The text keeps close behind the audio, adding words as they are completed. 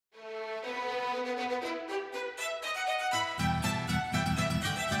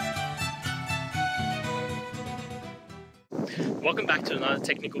Welcome back to another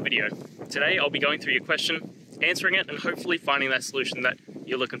technical video. Today I'll be going through your question, answering it, and hopefully finding that solution that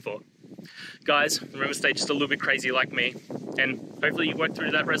you're looking for. Guys, remember to stay just a little bit crazy like me, and hopefully you work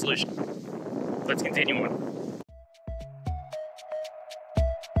through that resolution. Let's continue on.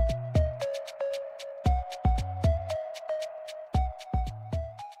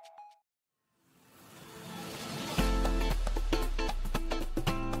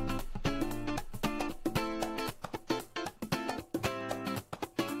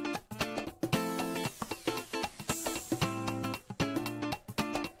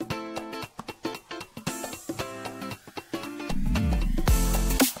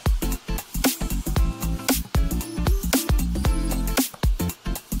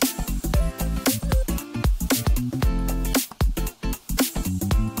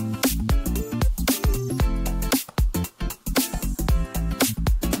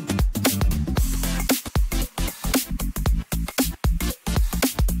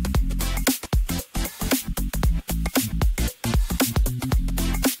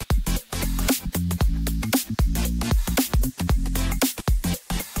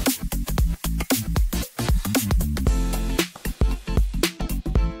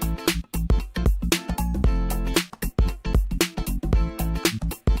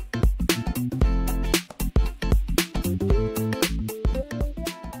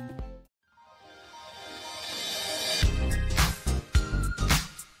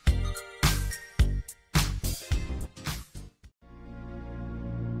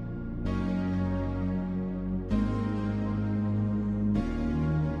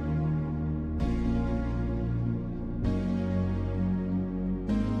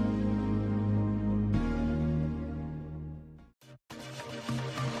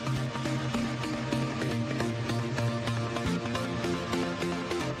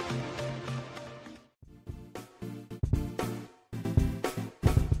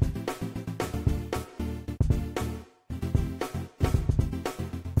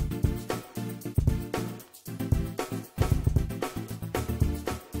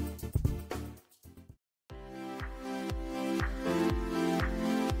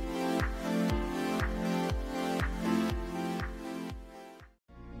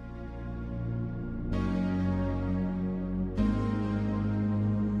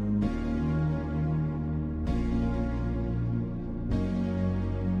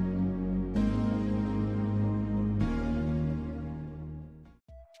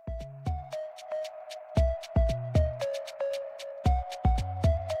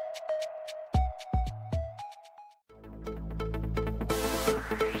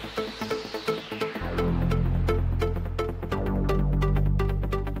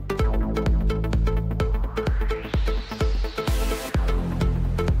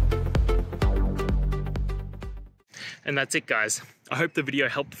 And that's it, guys. I hope the video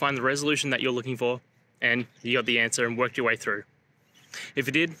helped find the resolution that you're looking for and you got the answer and worked your way through. If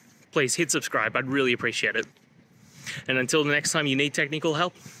you did, please hit subscribe. I'd really appreciate it. And until the next time you need technical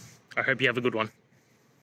help, I hope you have a good one.